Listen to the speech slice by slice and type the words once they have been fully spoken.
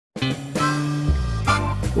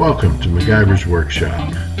Welcome to MacGyver's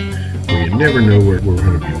Workshop, where you never know what we're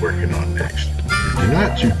going to be working on next. If you're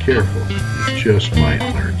not too careful, you just might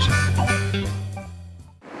learn something.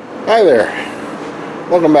 Hi there.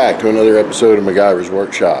 Welcome back to another episode of MacGyver's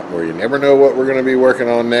Workshop, where you never know what we're going to be working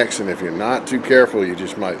on next, and if you're not too careful, you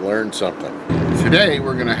just might learn something. Today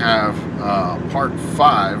we're going to have part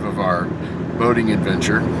 5 of our boating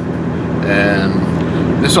adventure,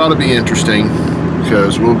 and this ought to be interesting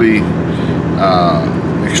because we'll be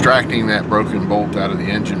extracting that broken bolt out of the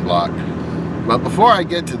engine block. But before I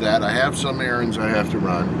get to that, I have some errands I have to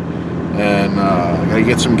run, and I gotta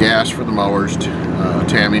get some gas for the mowers.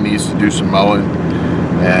 Tammy needs to do some mowing,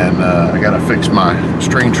 and I gotta fix my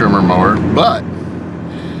string trimmer mower. But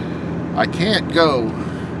I can't go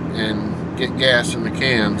and get gas in the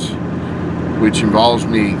cans, which involves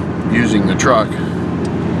me using the truck,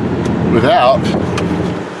 without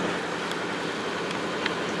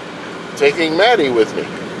taking Maddie with me,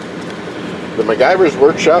 the MacGyver's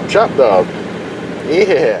Workshop chop dog.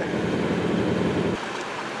 Yeah.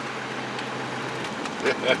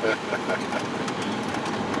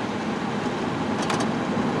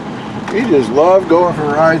 You just love going for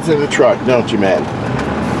rides in the truck, don't you, Maddie?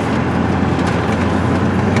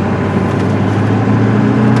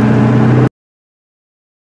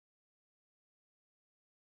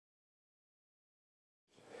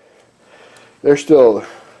 They're still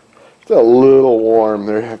a little warm.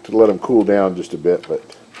 They have to let them cool down just a bit, but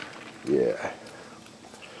yeah.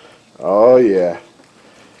 Oh yeah.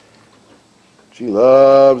 She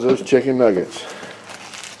loves those chicken nuggets.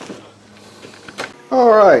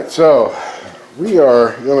 Alright, so we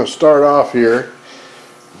are going to start off here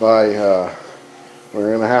by we're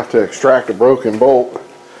going to have to extract a broken bolt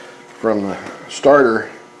from the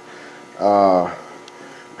starter.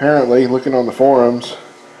 Apparently, looking on the forums,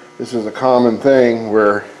 this is a common thing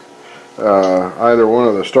where either one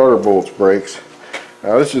of the starter bolts breaks.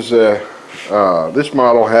 Now this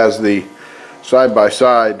model has the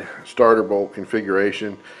side-by-side starter bolt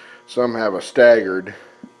configuration. Some have a staggered.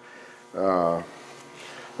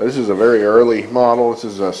 This is a very early model. This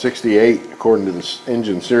is a 68 according to this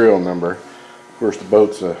engine serial number. Of course, the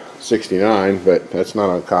boat's a 69, but that's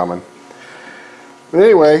not uncommon. But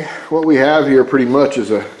anyway, what we have here pretty much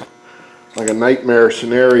is like a nightmare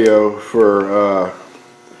scenario for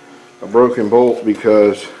a broken bolt,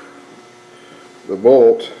 because the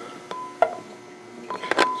bolt, see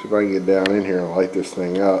if I can get down in here and light this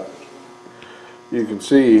thing up, you can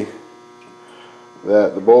see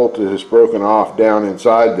that the bolt is broken off down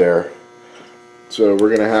inside there. So we're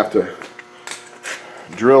going to have to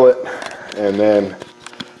drill it and then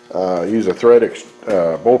use a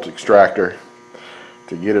bolt extractor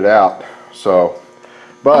to get it out. So,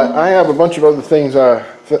 but I have a bunch of other things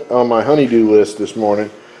on my honey-do list this morning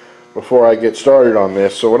before I get started on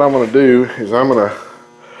this. So what I'm going to do is I'm going to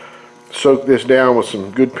soak this down with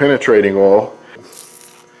some good penetrating oil.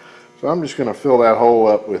 So I'm just going to fill that hole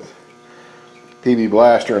up with PB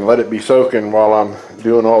Blaster and let it be soaking while I'm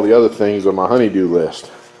doing all the other things on my honey-do list.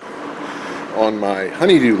 On my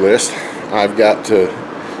honey-do list, I've got to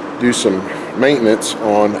do some maintenance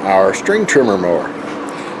on our string trimmer mower.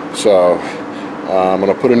 So I'm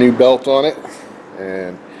going to put a new belt on it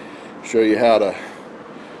and show you how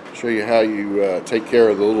you take care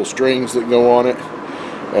of the little strings that go on it,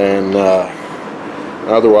 and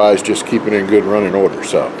otherwise just keep it in good running order.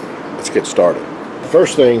 So let's get started.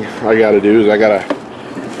 First thing I got to do is I got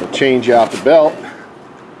to change out the belt,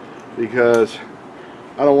 because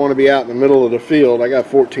I don't want to be out in the middle of the field. I got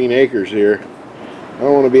 14 acres here. I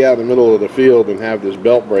don't want to be out in the middle of the field and have this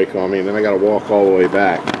belt break on me, and then I got to walk all the way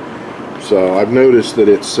back. So I've noticed that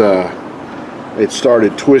it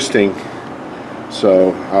started twisting.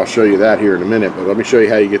 So I'll show you that here in a minute, but let me show you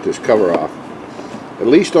how you get this cover off. At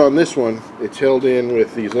least on this one, it's held in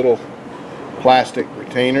with these little plastic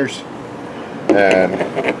retainers, and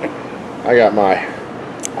I got my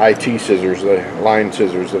IT scissors, the line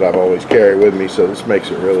scissors that I've always carried with me, so this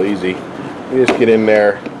makes it real easy. You just get in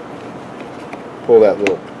there, pull that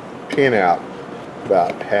little pin out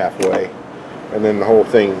about halfway, and then the whole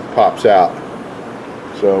thing pops out.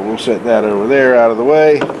 So we'll set that over there out of the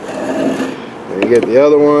way. And you get the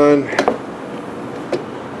other one.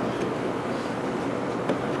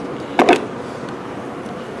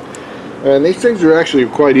 And these things are actually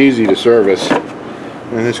quite easy to service.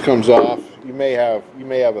 And this comes off. You may have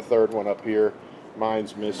a third one up here.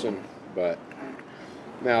 Mine's missing, but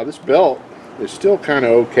now this belt is still kind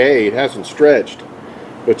of okay. It hasn't stretched,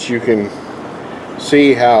 but you can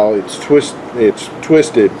see how it's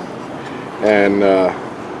twisted, and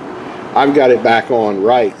I've got it back on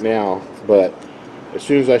right now, but as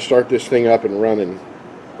soon as I start this thing up and running,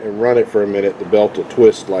 and run it for a minute, the belt will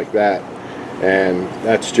twist like that, and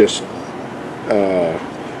that's just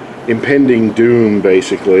impending doom,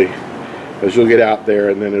 basically, as you'll get out there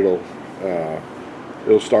and then it'll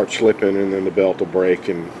start slipping, and then the belt will break,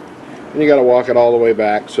 and you got to walk it all the way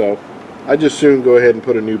back. So I just soon go ahead and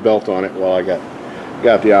put a new belt on it while I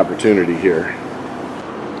got the opportunity here.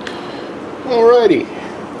 Alrighty,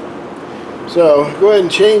 so go ahead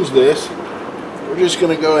and change this. We're just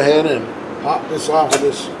going to go ahead and pop this off of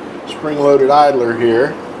this spring-loaded idler here,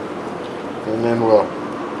 and then we'll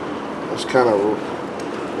just kind of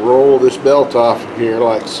roll this belt off here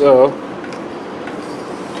like so.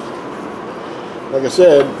 Like I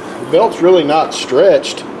said, the belt's really not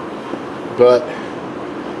stretched, but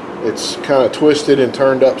it's kind of twisted and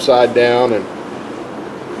turned upside down, and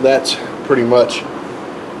that's pretty much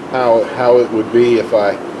how it would be if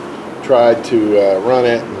I tried to run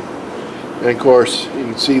it. And of course, you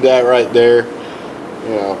can see that right there.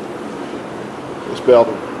 You know, this belt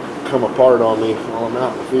will come apart on me while I'm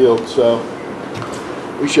out in the field. So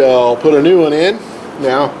we shall put a new one in.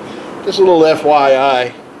 Now, just a little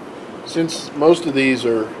FYI, since most of these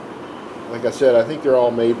are, like I said, I think they're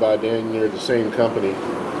all made by dang near the same company,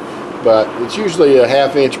 but it's usually a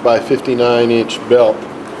 1/2 inch by 59 inch belt.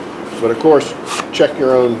 But of course, check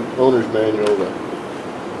your own owner's manual to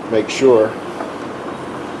make sure.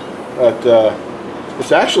 But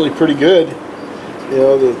it's actually pretty good. You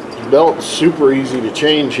know, the belt's super easy to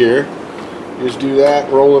change here. You just do that,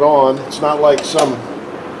 roll it on. It's not like some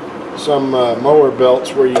mower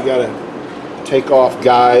belts where you gotta take off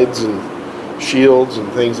guides and shields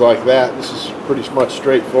and things like that. This is pretty much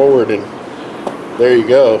straightforward, and there you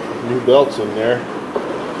go, new belt's in there.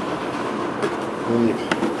 And you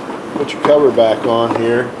put your cover back on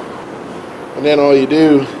here, and then all you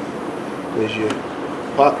do is you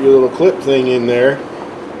pop your little clip thing in there,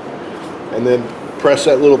 and then press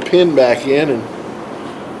that little pin back in, and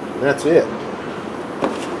that's it.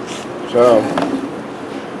 So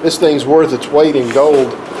this thing's worth its weight in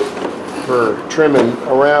gold for trimming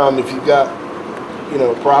around if you've got, you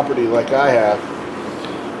know, property like I have.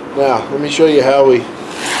 Now let me show you how we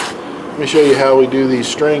do these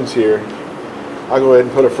strings here. I'll go ahead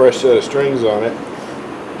and put a fresh set of strings on it.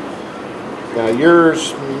 Now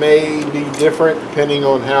yours may be different depending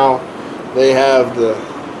on how they have the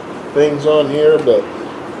things on here, but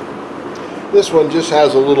this one just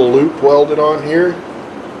has a little loop welded on here,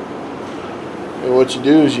 and what you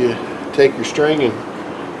do is you take your string and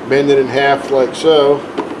bend it in half like so,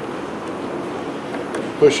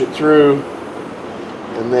 push it through,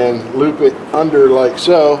 and then loop it under like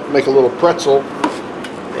so, make a little pretzel,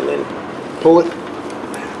 and then pull it,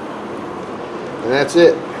 and that's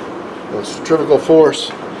it. The centrifugal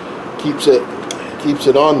force keeps it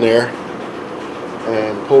on there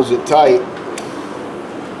and pulls it tight,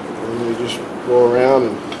 and we just go around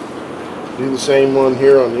and do the same one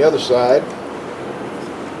here on the other side.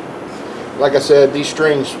 Like I said, these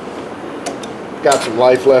strings got some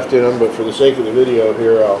life left in them, but for the sake of the video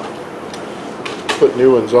here, I'll put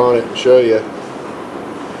new ones on it and show you.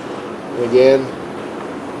 And again,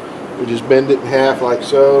 we just bend it in half like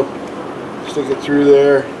so, stick it through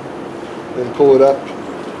there, then pull it up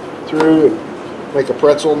through and make a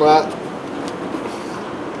pretzel knot,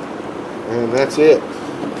 and that's it.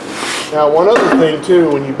 Now one other thing too,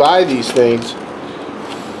 when you buy these things,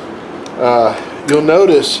 you'll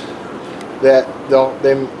notice that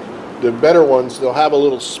the better ones, they'll have a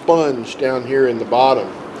little sponge down here in the bottom,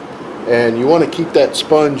 and you want to keep that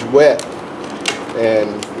sponge wet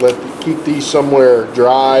and keep these somewhere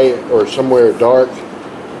dry or somewhere dark,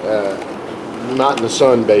 not in the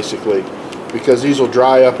sun basically, because these will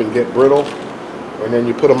dry up and get brittle, and then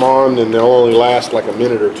you put them on and they'll only last like a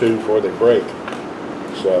minute or two before they break.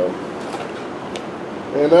 So,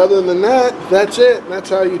 and other than that, that's it. That's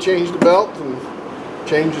how you change the belt and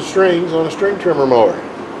change the strings on a string trimmer mower.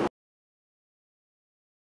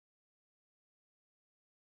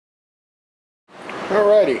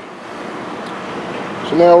 Alrighty,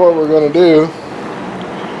 so now what we're going to do,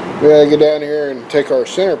 we gotta get down here and take our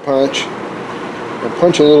center punch and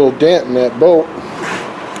punch a little dent in that bolt.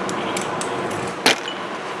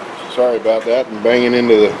 Sorry about that, and banging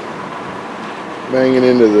into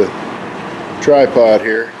the tripod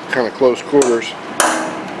here, kind of close quarters.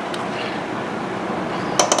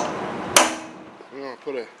 We want to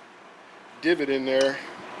put a divot in there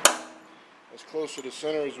as close to the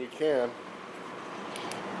center as we can.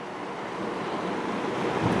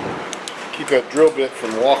 Keep that drill bit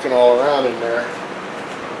from walking all around in there.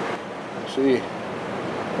 See,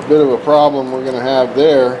 a bit of a problem we're going to have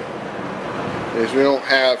there is we don't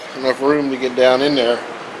have enough room to get down in there.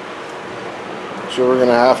 So we're going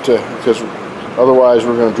to have to, because otherwise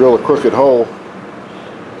we're going to drill a crooked hole.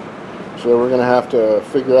 So we're going to have to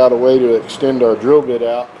figure out a way to extend our drill bit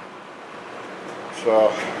out.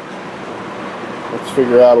 So let's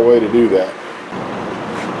figure out a way to do that.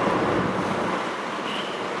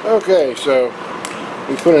 Okay, so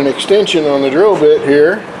we put an extension on the drill bit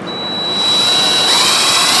here.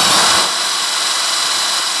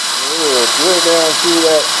 We'll drill down through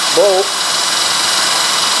that bolt.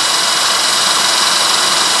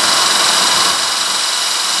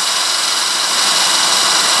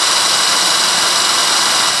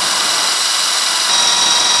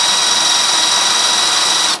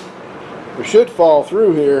 We should fall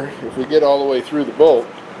through here if we get all the way through the bolt.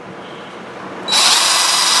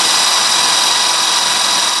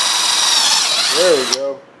 There we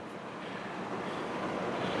go.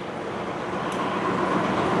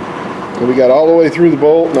 And we got all the way through the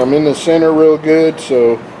bolt, and I'm in the center real good,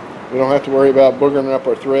 so we don't have to worry about boogering up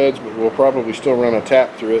our threads, but we'll probably still run a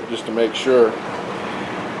tap through it just to make sure.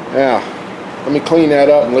 Now, let me clean that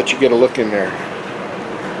up and let you get a look in there.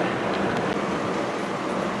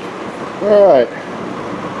 Alright,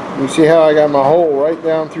 you see how I got my hole right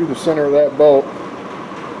down through the center of that bolt.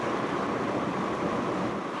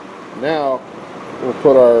 Now we'll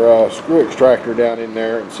put our screw extractor down in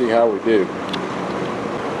there and see how we do.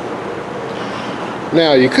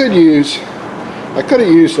 Now you could use, I could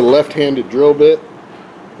have used a left-handed drill bit,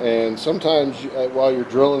 and sometimes while you're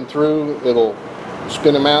drilling through it'll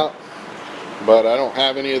spin them out, but I don't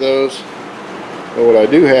have any of those. But what I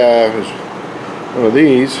do have is one of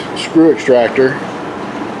these, screw extractor,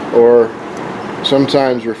 or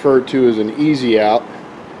sometimes referred to as an easy out.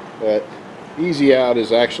 But easy out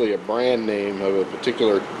is actually a brand name of a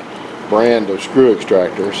particular brand of screw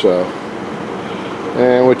extractor. So,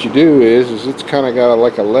 and what you do is it's kind of got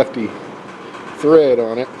like a lefty thread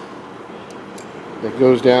on it that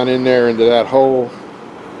goes down in there into that hole,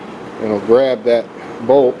 and it'll grab that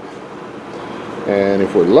bolt, and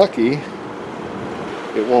if we're lucky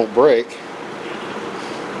it won't break,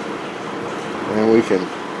 and we can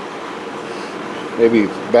maybe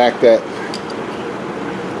back that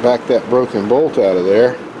broken bolt out of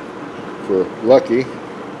there if we're lucky.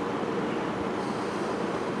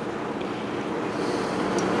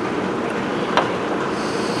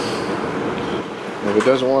 If it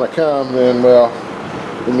doesn't want to come, then well,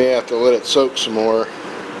 we may have to let it soak some more.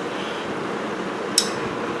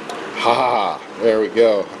 Ha ha ha, there we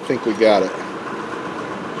go. I think we got it.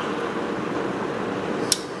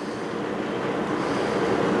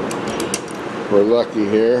 We're lucky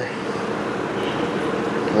here.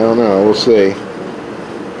 I don't know, we'll see.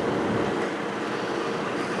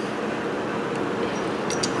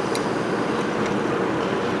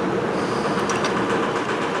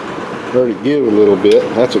 Already give a little bit.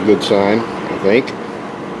 That's a good sign, I think.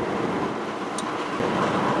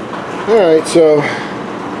 Alright, so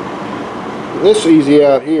this easy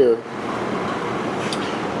out here,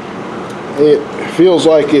 it feels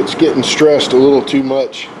like it's getting stressed a little too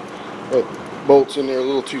much. That bolt's in there a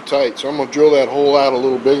little too tight, so I'm going to drill that hole out a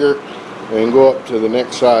little bigger and go up to the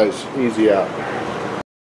next size easy out.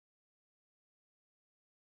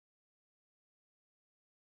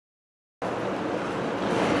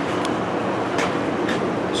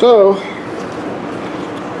 So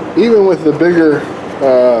even with the bigger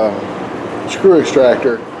screw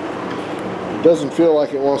extractor, it doesn't feel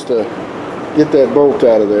like it wants to get that bolt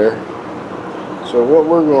out of there. So what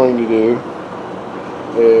we're going to do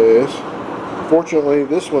is, fortunately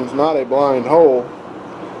this one's not a blind hole,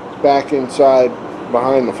 it's back inside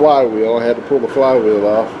behind the flywheel. I had to pull the flywheel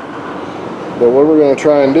off. But what we're going to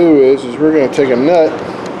try and do is we're going to take a nut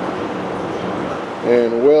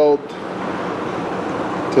and weld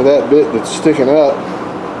to that bit that's sticking up,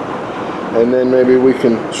 and then maybe we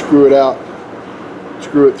can screw it out,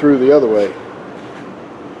 screw it through the other way.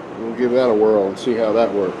 We'll give that a whirl and see how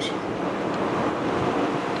that works.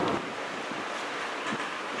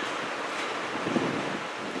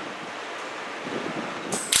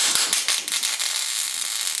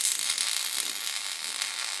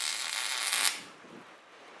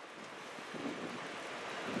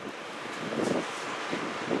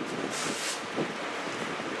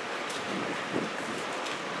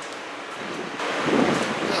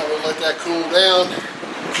 Let that cool down,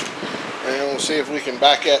 and we'll see if we can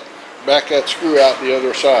back that screw out the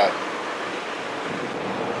other side.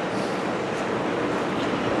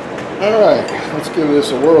 Alright, let's give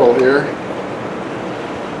this a whirl here.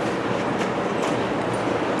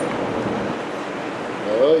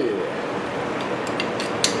 Oh yeah.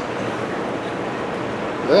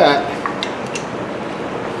 That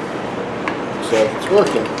looks like it's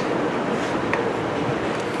working.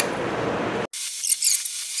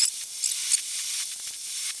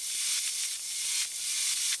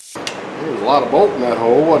 lot of bolt in that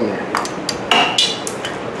hole, wasn't there?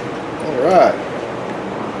 Alright.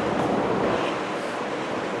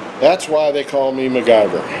 That's why they call me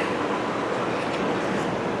MacGyver.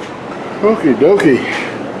 Okie dokie.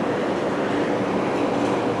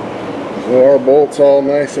 So our bolt's all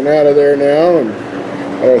nice and out of there now, and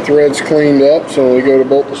our thread's cleaned up, so when we go to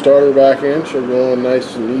bolt the starter back in, she'll go in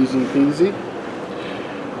nice and easy peasy.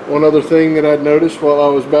 One other thing that I'd noticed while I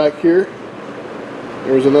was back here,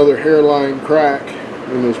 there was another hairline crack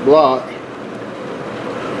in this block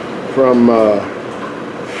from,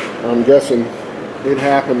 I'm guessing it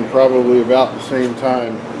happened probably about the same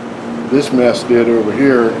time this mess did over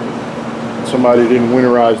here. Somebody didn't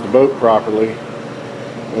winterize the boat properly.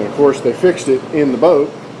 And of course they fixed it in the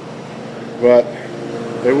boat, but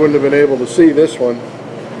they wouldn't have been able to see this one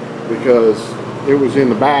because it was in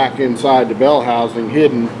the back inside the bell housing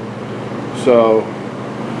hidden. So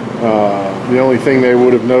the only thing they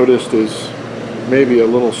would have noticed is maybe a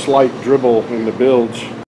little slight dribble in the bilge.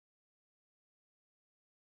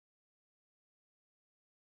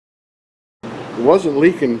 It wasn't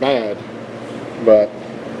leaking bad, but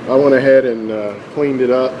I went ahead and cleaned it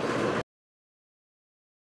up.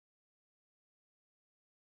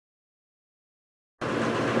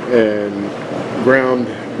 And ground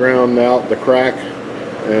out the crack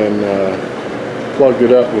and plugged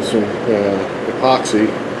it up with some epoxy.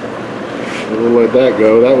 And we'll let that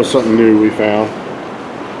go. That was something new we found.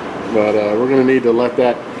 But we're going to need to let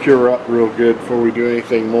that cure up real good before we do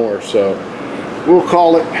anything more. So we'll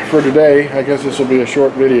call it for today. I guess this will be a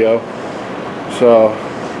short video. So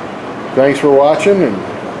thanks for watching, and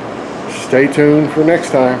stay tuned for next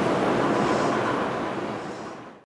time.